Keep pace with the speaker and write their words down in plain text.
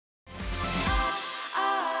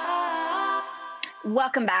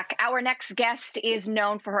Welcome back. Our next guest is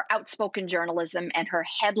known for her outspoken journalism and her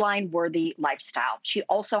headline-worthy lifestyle. She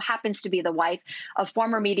also happens to be the wife of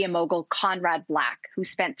former media mogul Conrad Black, who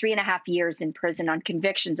spent 3.5 years in prison on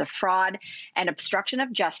convictions of fraud and obstruction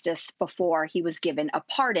of justice before he was given a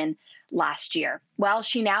pardon last year. Well,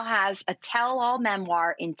 she now has a tell-all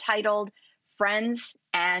memoir entitled Friends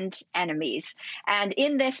and Enemies. And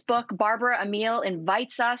in this book, Barbara Amiel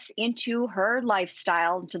invites us into her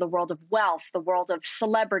lifestyle, into the world of wealth, the world of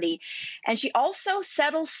celebrity. And she also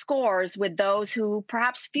settles scores with those who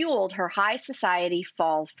perhaps fueled her high society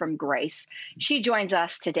fall from grace. She joins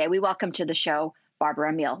us today. We welcome to the show Barbara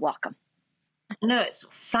Amiel. Welcome. No, it's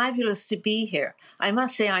fabulous to be here. I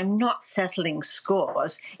must say I'm not settling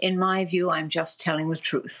scores. In my view, I'm just telling the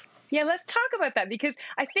truth. Yeah, let's talk about that, because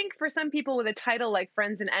I think for some people with a title like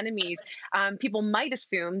Friends and Enemies, people might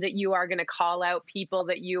assume that you are going to call out people,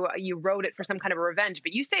 that you wrote it for some kind of revenge,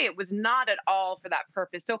 but you say it was not at all for that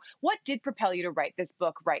purpose. So what did propel you to write this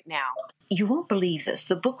book right now? You won't believe this.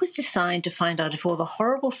 The book was designed to find out if all the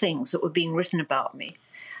horrible things that were being written about me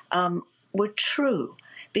were true.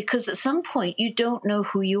 Because at some point you don't know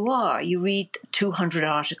who you are. You read 200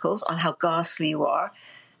 articles on how ghastly you are,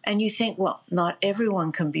 and you think, well, not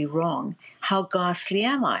everyone can be wrong. How ghastly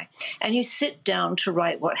am I? And you sit down to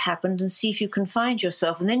write what happened and see if you can find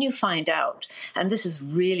yourself. And then you find out, and this is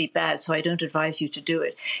really bad, so I don't advise you to do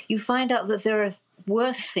it. You find out that there are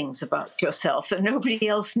worse things about yourself that nobody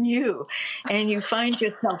else knew. And you find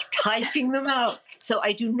yourself typing them out. So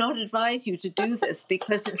I do not advise you to do this,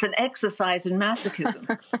 because it's an exercise in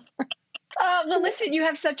masochism. Well, listen, you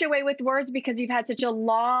have such a way with words because you've had such a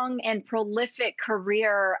long and prolific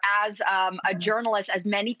career as a journalist, as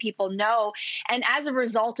many people know. And as a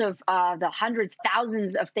result of the hundreds,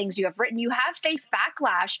 thousands of things you have written, you have faced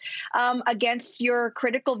backlash against your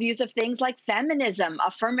critical views of things like feminism,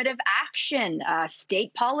 affirmative action,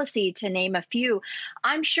 state policy, to name a few.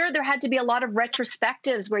 I'm sure there had to be a lot of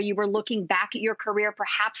retrospectives where you were looking back at your career,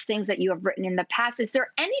 perhaps things that you have written in the past. Is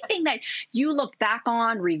there anything that you look back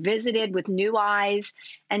on, revisited with new eyes,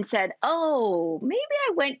 and said, oh, maybe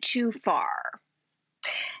I went too far?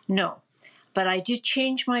 No, but I did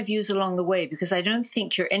change my views along the way, because I don't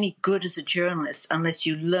think you're any good as a journalist unless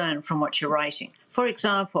you learn from what you're writing. For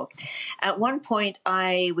example, at one point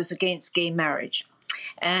I was against gay marriage,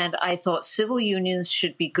 and I thought civil unions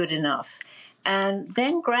should be good enough. And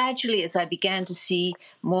then gradually, as I began to see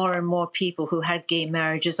more and more people who had gay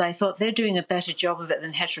marriages, I thought they're doing a better job of it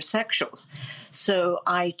than heterosexuals. So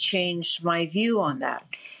I changed my view on that.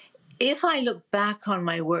 If I look back on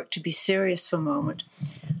my work, to be serious for a moment,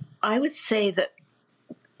 I would say that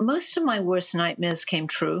most of my worst nightmares came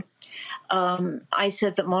true. I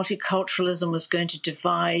said that multiculturalism was going to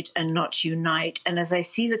divide and not unite. And as I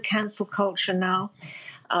see the cancel culture now,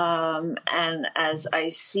 and as I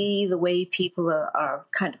see the way people are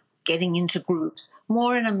kind of getting into groups,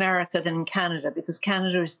 more in America than in Canada, because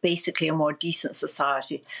Canada is basically a more decent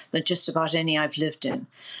society than just about any I've lived in.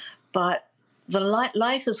 But the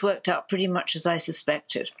life has worked out pretty much as I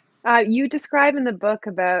suspected. You describe in the book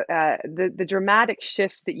about the dramatic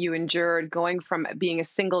shift that you endured, going from being a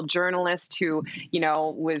single journalist who,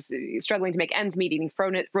 was struggling to make ends meet, eating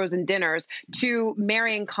frozen dinners, to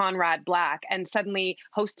marrying Conrad Black and suddenly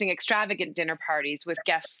hosting extravagant dinner parties with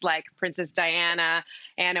guests like Princess Diana,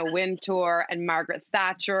 Anna Wintour, and Margaret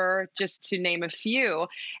Thatcher, just to name a few.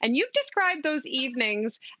 And you've described those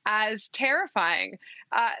evenings as terrifying.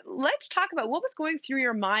 Let's talk about what was going through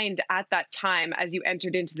your mind at that time as you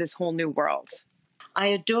entered into this whole new world. I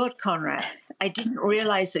adored Conrad. I didn't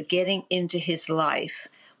realize that getting into his life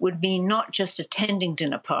would mean not just attending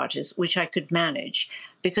dinner parties, which I could manage,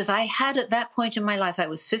 because I had, at that point in my life, I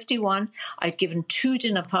was 51. I'd given 2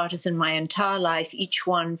 dinner parties in my entire life, each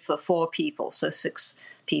one for 4 people, so 6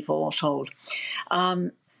 people all told.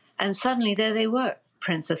 And suddenly there they were,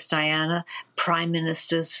 Princess Diana, prime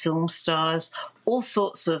ministers, film stars, all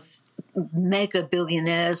sorts of mega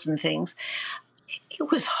billionaires and things. It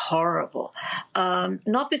was horrible.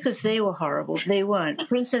 Not because they were horrible. They weren't.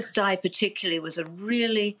 Princess Di particularly was a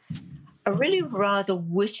really rather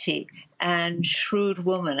witty and shrewd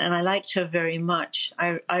woman, and I liked her very much.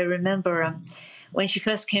 I remember when she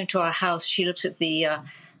first came to our house, she looked at the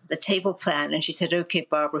table plan and she said, "Okay,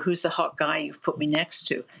 Barbara, who's the hot guy you've put me next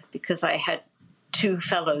to?" Because I had two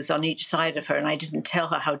fellows on each side of her, and I didn't tell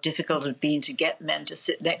her how difficult it had been to get men to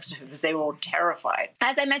sit next to her because they were all terrified.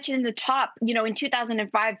 As I mentioned in the top, in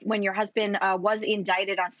 2005, when your husband was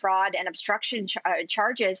indicted on fraud and obstruction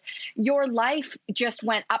charges, your life just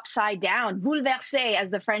went upside down, bouleversé, as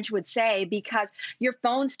the French would say, because your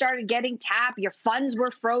phone started getting tapped, your funds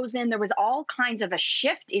were frozen, there was all kinds of a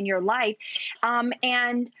shift in your life.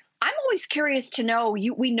 And I'm always curious to know,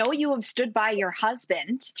 we know you have stood by your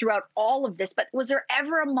husband throughout all of this, but was there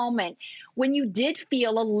ever a moment when you did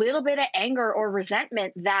feel a little bit of anger or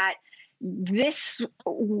resentment that this,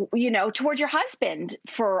 towards your husband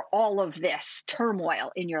for all of this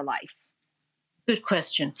turmoil in your life? Good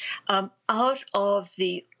question. Out of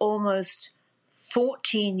the almost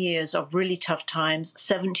 14 years of really tough times,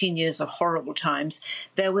 17 years of horrible times,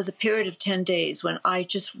 there was a period of 10 days when I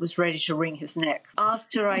just was ready to wring his neck.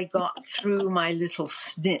 After I got through my little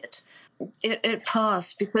snit, it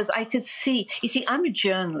passed because I could see, I'm a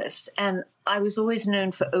journalist and I was always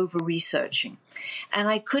known for over-researching. And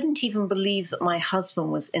I couldn't even believe that my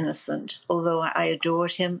husband was innocent, although I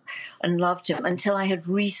adored him and loved him, until I had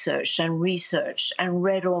researched and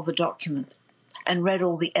read all the documents and read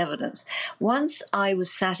all the evidence. Once I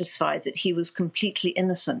was satisfied that he was completely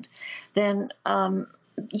innocent, then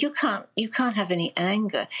you can't have any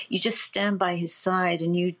anger. You just stand by his side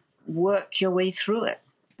and you work your way through it.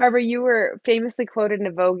 Barbara, you were famously quoted in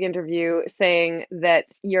a Vogue interview saying that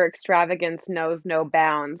your extravagance knows no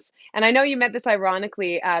bounds. And I know you meant this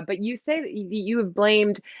ironically, but you say that you have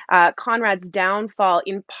blamed Conrad's downfall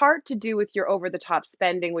in part to do with your over-the-top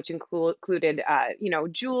spending, which included,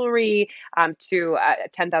 jewelry to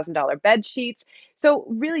 $10,000 bed sheets. So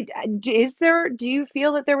really, do you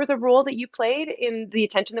feel that there was a role that you played in the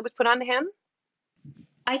attention that was put on him?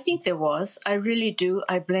 I think there was. I really do.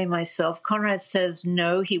 I blame myself. Conrad says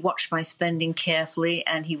no. He watched my spending carefully,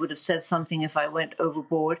 and he would have said something if I went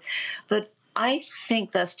overboard. But I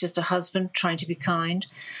think that's just a husband trying to be kind.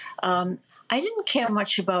 I didn't care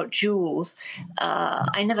much about jewels.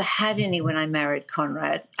 I never had any when I married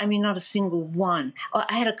Conrad. I mean, not a single one.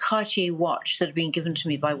 I had a Cartier watch that had been given to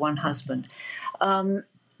me by one husband.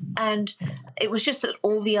 And it was just that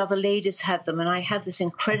all the other ladies had them, and I had this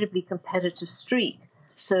incredibly competitive streak.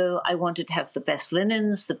 So I wanted to have the best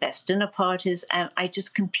linens, the best dinner parties, and I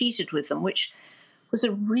just competed with them, which was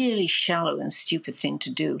a really shallow and stupid thing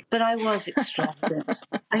to do. But I was extravagant.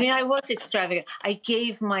 I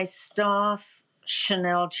gave my staff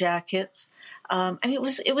Chanel jackets.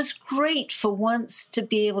 It was great for once to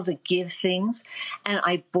be able to give things, and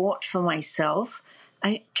I bought for myself.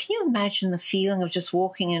 Can you imagine the feeling of just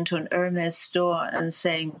walking into an Hermes store and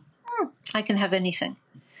saying, I can have anything?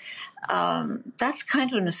 That's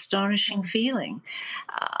kind of an astonishing feeling.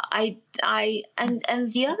 And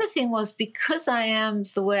the other thing was, because I am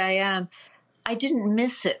the way I am, I didn't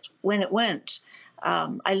miss it when it went.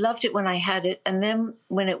 I loved it when I had it, and then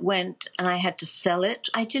when it went and I had to sell it,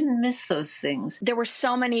 I didn't miss those things. There were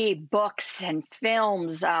so many books and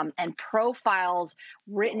films and profiles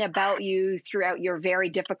written about you throughout your very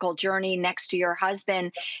difficult journey next to your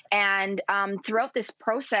husband. And throughout this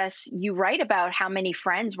process, you write about how many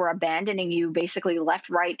friends were abandoning you, basically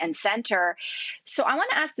left, right, and center. So I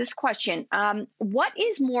want to ask this question. What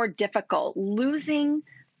is more difficult, losing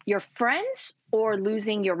your friends or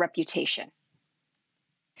losing your reputation?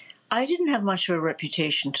 I didn't have much of a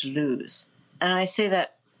reputation to lose. And I say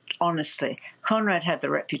that honestly. Conrad had the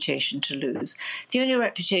reputation to lose. The only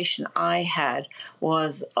reputation I had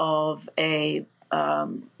was of a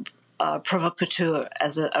provocateur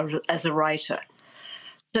as a writer.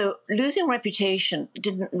 So losing reputation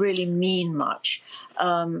didn't really mean much.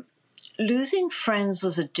 Losing friends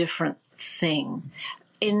was a different thing.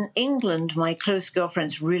 In England, my close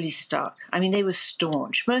girlfriends really stuck. I mean, they were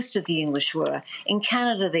staunch. Most of the English were. In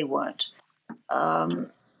Canada, they weren't.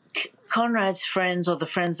 Conrad's friends, or the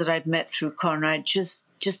friends that I'd met through Conrad, just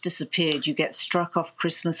disappeared. You get struck off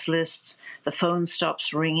Christmas lists. The phone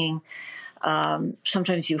stops ringing.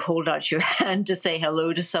 Sometimes you hold out your hand to say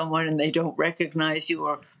hello to someone and they don't recognize you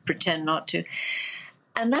or pretend not to.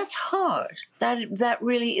 And that's hard. That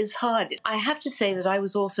really is hard. I have to say that I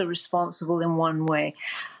was also responsible in one way.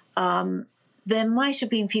 There might have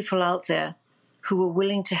been people out there who were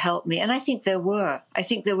willing to help me, and I think there were. I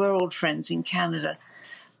think there were old friends in Canada.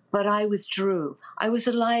 But I withdrew. I was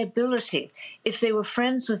a liability. If they were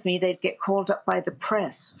friends with me, they'd get called up by the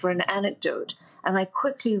press for an anecdote. And I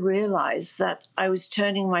quickly realized that I was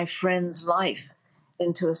turning my friend's life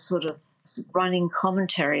into a sort of running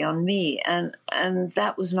commentary on me, and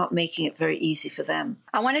that was not making it very easy for them.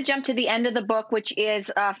 I want to jump to the end of the book, which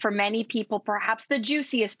is for many people perhaps the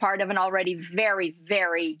juiciest part of an already very,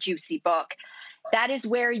 very juicy book. That is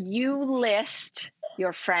where you list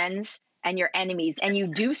your friends and your enemies, and you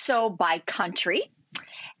do so by country.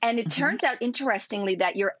 And it Mhm. turns out, interestingly,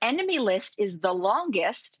 that your enemy list is the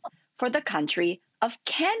longest for the country of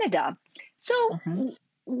Canada. So, Mhm.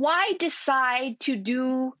 why decide to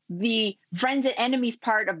do the friends and enemies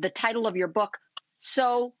part of the title of your book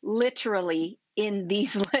so literally in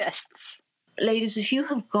these lists? Ladies, if you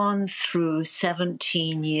have gone through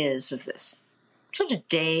 17 years of this, sort of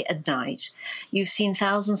day and night, you've seen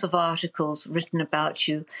thousands of articles written about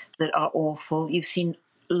you that are awful. You've seen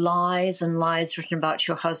lies and lies written about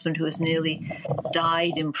your husband who has nearly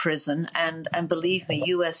died in prison. And believe me,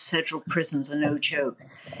 US federal prisons are no joke.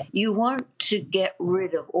 You want to get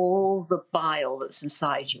rid of all the bile that's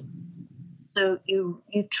inside you. So you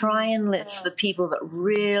try and list the people that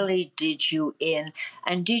really did you in,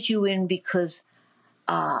 and did you in because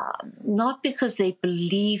not because they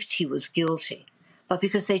believed he was guilty, but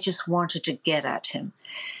because they just wanted to get at him.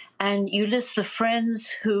 And you list the friends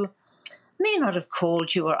who may not have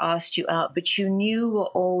called you or asked you out, but you knew were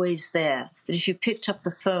always there, that if you picked up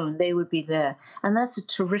the phone, they would be there. And that's a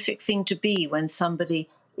terrific thing to be when somebody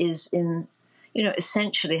is in,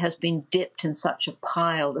 essentially has been dipped in such a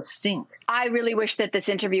pile of stink. I really wish that this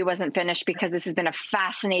interview wasn't finished, because this has been a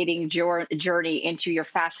fascinating journey into your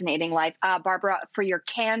fascinating life. Barbara, for your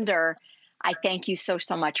candor, I thank you so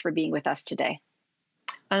much for being with us today.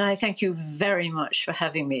 And I thank you very much for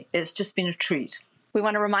having me. It's just been a treat. We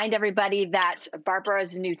want to remind everybody that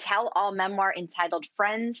Barbara's new tell-all memoir entitled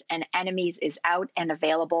Friends and Enemies is out and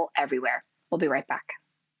available everywhere. We'll be right back.